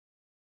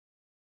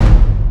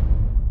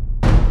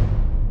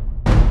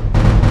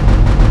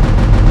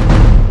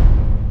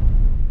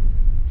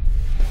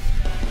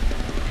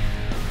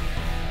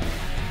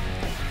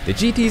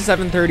The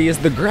GT730 is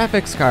the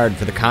graphics card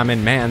for the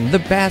common man, the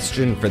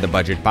bastion for the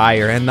budget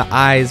buyer, and the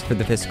eyes for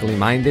the fiscally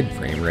minded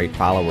frame rate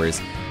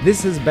followers.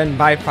 This has been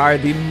by far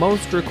the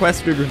most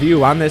requested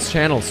review on this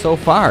channel so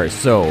far,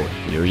 so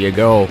here you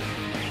go.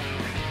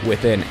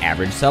 With an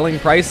average selling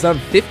price of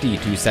 $50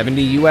 to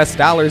 $70 US,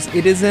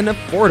 it is an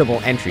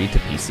affordable entry to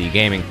PC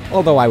gaming.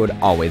 Although I would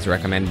always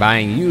recommend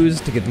buying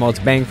used to get the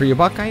most bang for your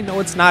buck, I know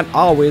it's not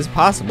always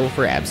possible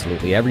for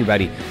absolutely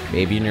everybody.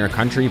 Maybe in your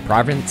country,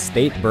 province,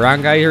 state,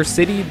 barangay, or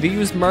city, the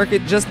used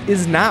market just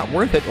is not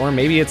worth it, or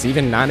maybe it's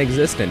even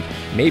non-existent.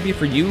 Maybe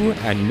for you,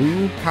 a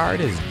new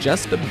card is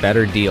just a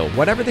better deal.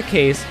 Whatever the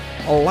case,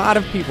 a lot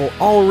of people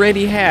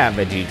already have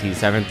a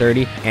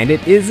GT730, and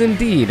it is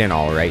indeed an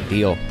alright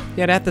deal.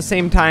 Yet at the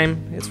same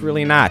time, it's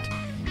really not.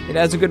 It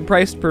has a good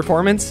priced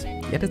performance,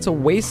 yet it's a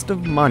waste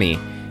of money.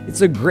 It's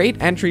a great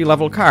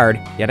entry-level card,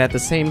 yet at the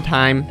same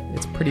time,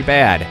 it's pretty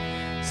bad.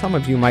 Some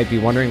of you might be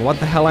wondering what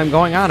the hell I'm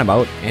going on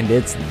about, and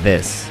it's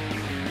this.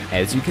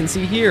 As you can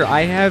see here,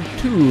 I have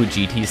two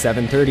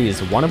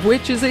GT730s, one of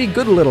which is a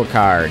good little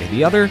card,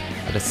 the other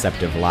a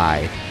deceptive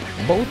lie.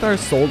 Both are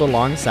sold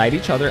alongside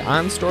each other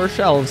on store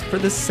shelves for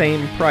the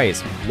same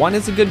price. One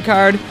is a good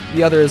card,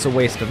 the other is a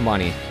waste of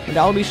money, and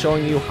I'll be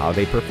showing you how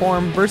they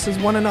perform versus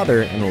one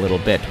another in a little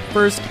bit.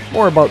 First,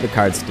 more about the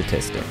card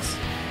statistics.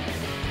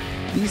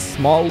 The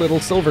small little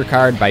silver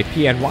card by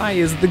PNY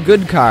is the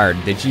good card.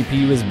 The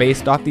GPU is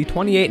based off the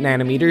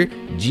 28nm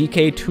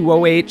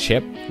GK108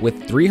 chip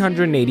with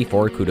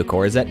 384 CUDA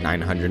cores at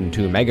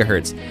 902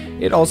 MHz.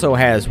 It also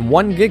has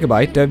 1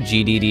 GB of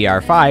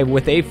GDDR5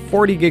 with a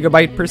 40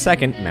 GB per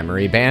second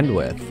memory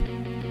bandwidth.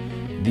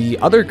 The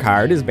other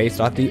card is based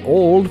off the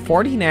old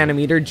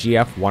 40nm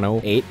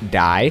GF108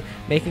 die,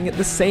 making it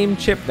the same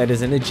chip that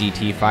is in a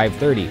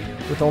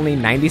GT530. With only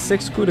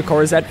 96 CUDA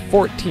cores at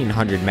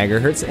 1400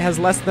 MHz, it has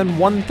less than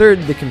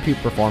 1/3 the compute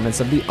performance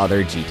of the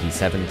other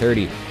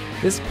GT730.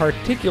 This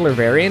particular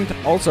variant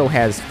also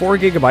has 4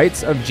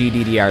 GB of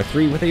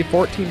GDDR3 with a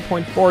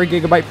 14.4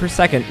 GB per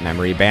second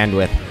memory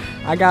bandwidth.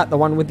 I got the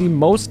one with the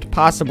most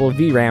possible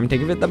VRAM to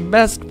give it the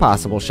best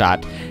possible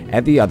shot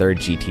at the other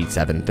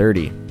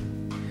GT730.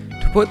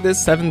 To put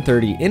this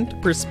 730 into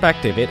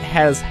perspective, it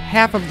has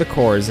half of the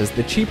cores as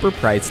the cheaper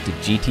priced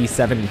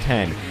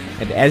GT710,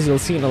 and as you'll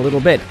see in a little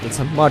bit, it's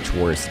a much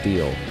worse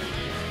deal.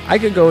 I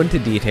could go into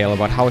detail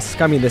about how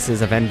scummy this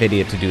is of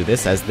Nvidia to do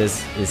this, as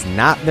this is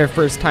not their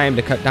first time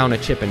to cut down a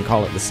chip and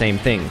call it the same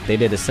thing. They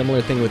did a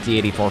similar thing with the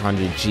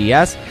 8400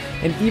 GS,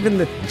 and even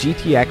the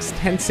GTX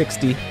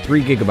 1060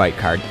 3GB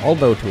card,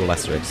 although to a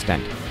lesser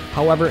extent.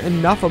 However,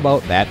 enough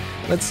about that,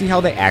 let's see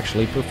how they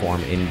actually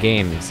perform in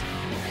games.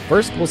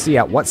 First, we'll see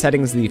at what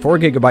settings the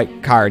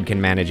 4GB card can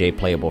manage a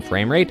playable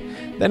frame rate,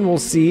 then we'll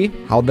see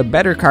how the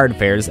better card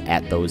fares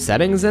at those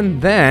settings,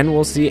 and then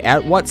we'll see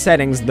at what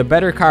settings the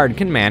better card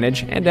can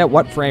manage and at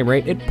what frame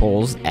rate it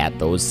pulls at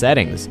those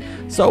settings.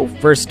 So,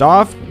 first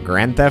off,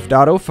 Grand Theft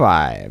Auto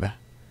 5.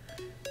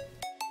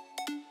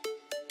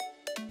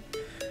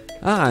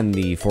 On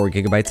the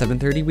 4GB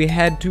 730, we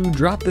had to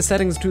drop the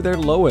settings to their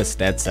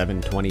lowest at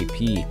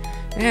 720p.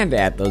 And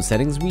at those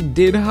settings, we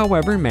did,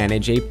 however,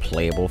 manage a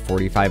playable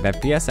 45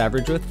 FPS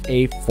average with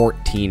a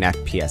 14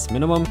 FPS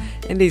minimum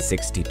and a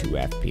 62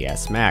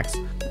 FPS max.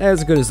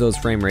 As good as those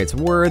frame rates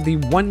were, the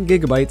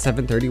 1GB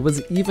 730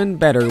 was even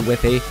better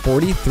with a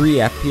 43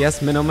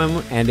 FPS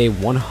minimum and a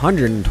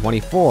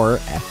 124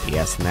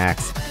 FPS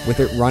max, with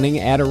it running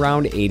at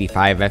around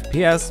 85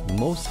 FPS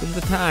most of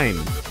the time.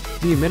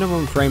 The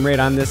minimum frame rate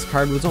on this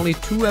card was only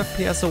 2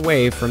 FPS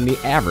away from the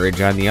average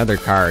on the other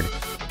card.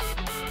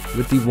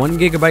 With the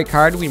 1GB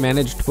card, we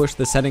managed to push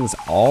the settings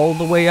all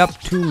the way up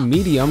to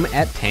medium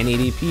at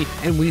 1080p,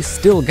 and we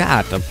still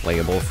got a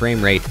playable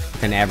frame rate.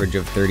 With an average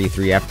of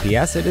 33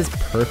 FPS, it is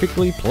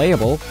perfectly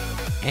playable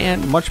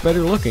and much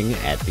better looking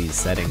at these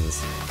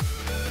settings.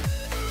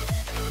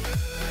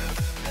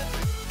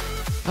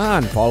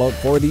 On Fallout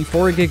 4, the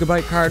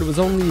 4GB card was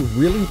only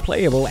really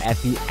playable at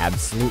the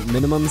absolute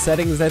minimum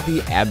settings at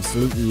the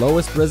absolute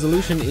lowest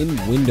resolution in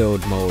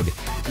windowed mode.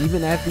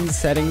 Even at these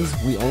settings,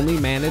 we only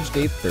managed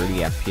a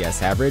 30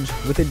 FPS average,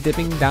 with it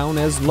dipping down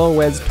as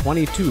low as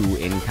 22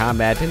 in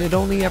combat, and it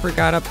only ever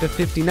got up to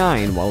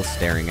 59 while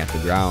staring at the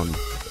ground.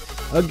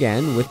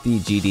 Again, with the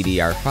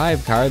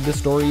GDDR5 card, the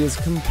story is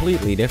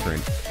completely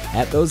different.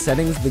 At those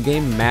settings, the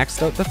game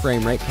maxed out the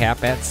frame rate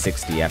cap at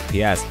 60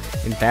 FPS.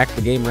 In fact,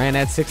 the game ran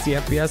at 60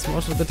 FPS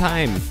most of the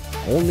time,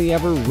 only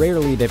ever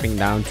rarely dipping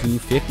down to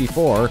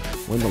 54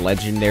 when the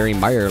legendary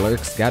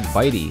Mirelurks got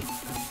bitey.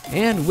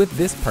 And with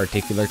this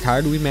particular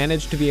card, we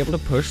managed to be able to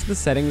push the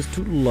settings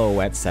to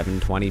low at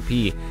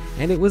 720p,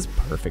 and it was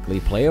perfectly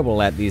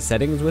playable at these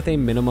settings with a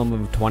minimum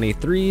of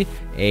 23,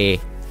 a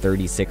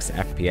 36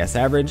 FPS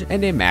average,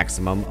 and a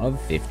maximum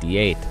of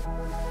 58.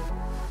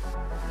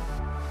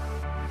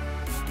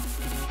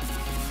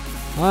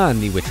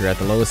 On the Witcher at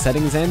the lowest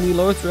settings and the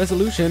lowest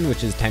resolution,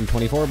 which is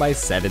 1024 by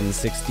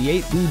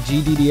 768, the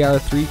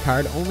GDDR3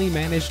 card only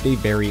managed a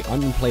very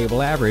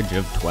unplayable average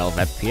of 12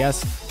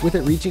 FPS, with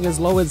it reaching as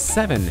low as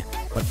 7,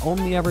 but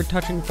only ever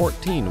touching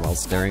 14 while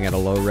staring at a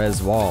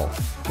low-res wall.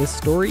 This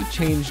story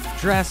changed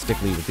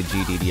drastically with the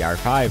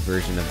GDDR5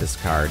 version of this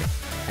card.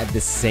 At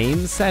the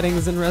same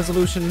settings and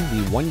resolution,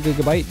 the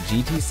 1GB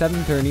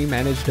GT730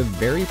 managed a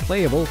very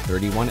playable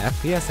 31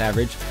 FPS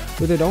average,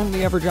 with it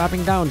only ever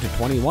dropping down to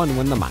 21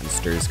 when the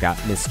monsters got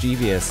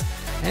mischievous,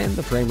 and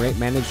the frame rate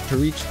managed to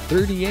reach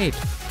 38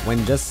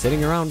 when just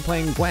sitting around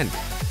playing Gwent.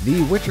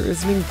 The Witcher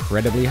is an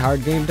incredibly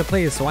hard game to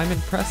play, so I'm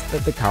impressed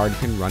that the card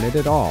can run it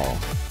at all.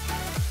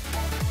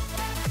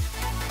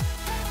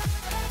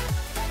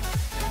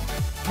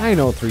 I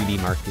know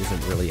 3D Mark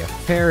isn't really a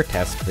fair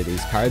test for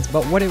these cards,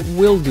 but what it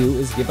will do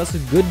is give us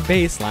a good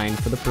baseline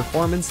for the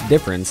performance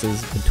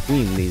differences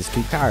between these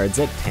two cards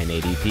at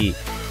 1080p.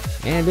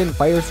 And in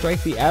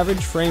Firestrike, the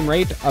average frame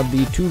rate of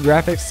the two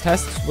graphics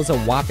tests was a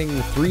whopping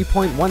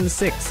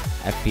 3.16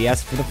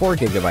 FPS for the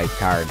 4GB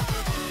card.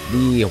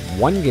 The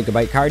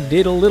 1GB card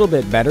did a little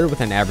bit better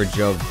with an average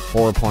of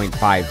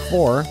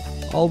 4.54,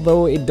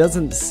 although it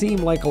doesn't seem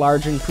like a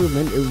large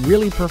improvement. It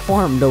really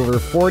performed over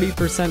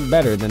 40%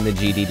 better than the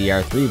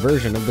GDDR3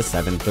 version of the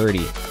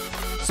 730.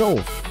 So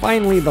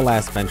finally, the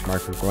last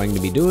benchmark we're going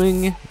to be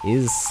doing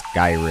is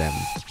Skyrim.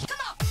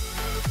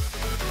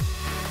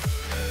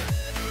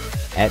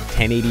 At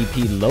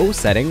 1080p low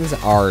settings,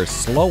 our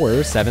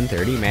slower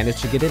 730 managed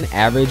to get an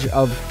average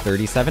of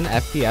 37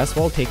 FPS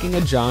while taking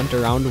a jaunt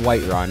around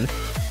Whiterun,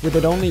 with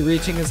it only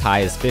reaching as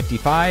high as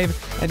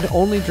 55 and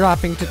only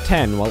dropping to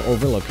 10 while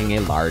overlooking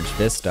a large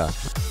vista,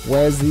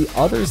 whereas the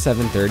other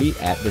 730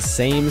 at the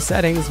same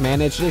settings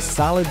managed a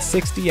solid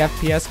 60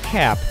 FPS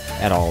cap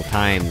at all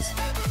times.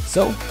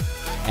 So,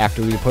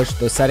 after we pushed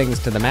those settings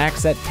to the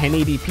max at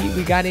 1080p,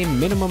 we got a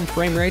minimum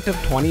frame rate of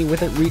 20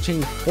 with it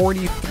reaching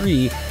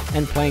 43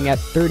 and playing at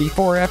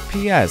 34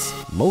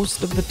 FPS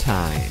most of the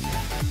time.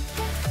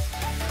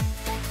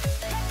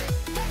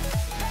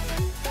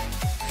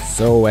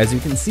 So as you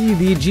can see,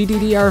 the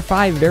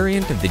GDDR5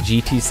 variant of the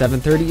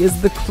GT730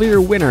 is the clear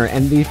winner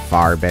and the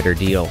far better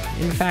deal.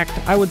 In fact,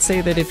 I would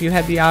say that if you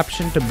had the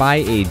option to buy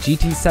a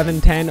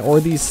GT710 or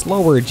the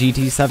slower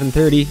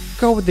GT730,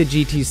 go with the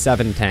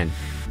GT710,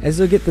 as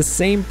you'll get the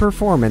same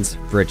performance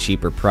for a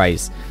cheaper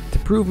price. To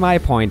prove my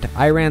point,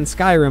 I ran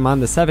Skyrim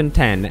on the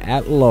 710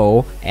 at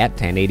low at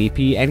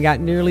 1080p and got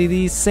nearly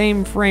the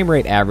same frame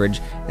rate average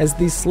as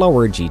the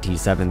slower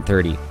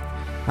GT730.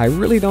 I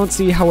really don't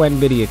see how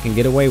Nvidia can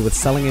get away with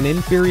selling an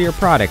inferior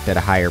product at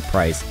a higher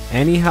price.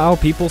 Anyhow,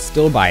 people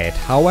still buy it.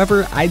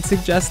 However, I'd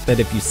suggest that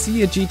if you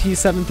see a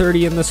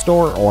GT730 in the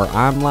store or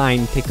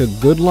online, take a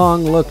good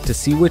long look to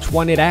see which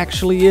one it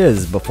actually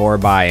is before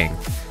buying.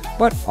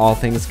 But all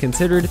things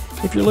considered,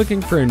 if you're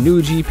looking for a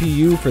new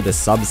GPU for the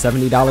sub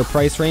 $70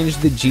 price range,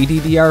 the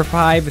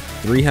GDDR5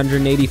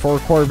 384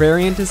 core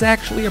variant is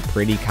actually a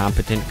pretty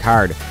competent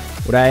card.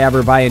 Would I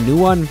ever buy a new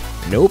one?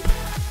 Nope.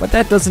 But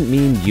that doesn't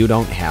mean you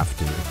don't have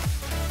to.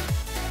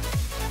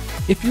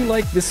 If you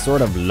like this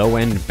sort of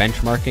low-end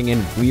benchmarking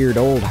and weird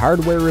old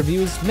hardware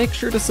reviews, make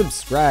sure to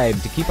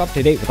subscribe to keep up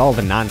to date with all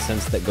the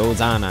nonsense that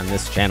goes on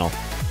this channel.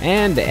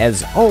 And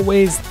as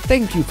always,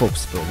 thank you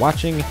folks for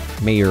watching.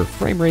 May your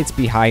frame rates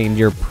be high and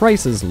your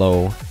prices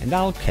low, and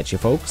I'll catch you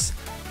folks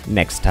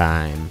next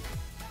time.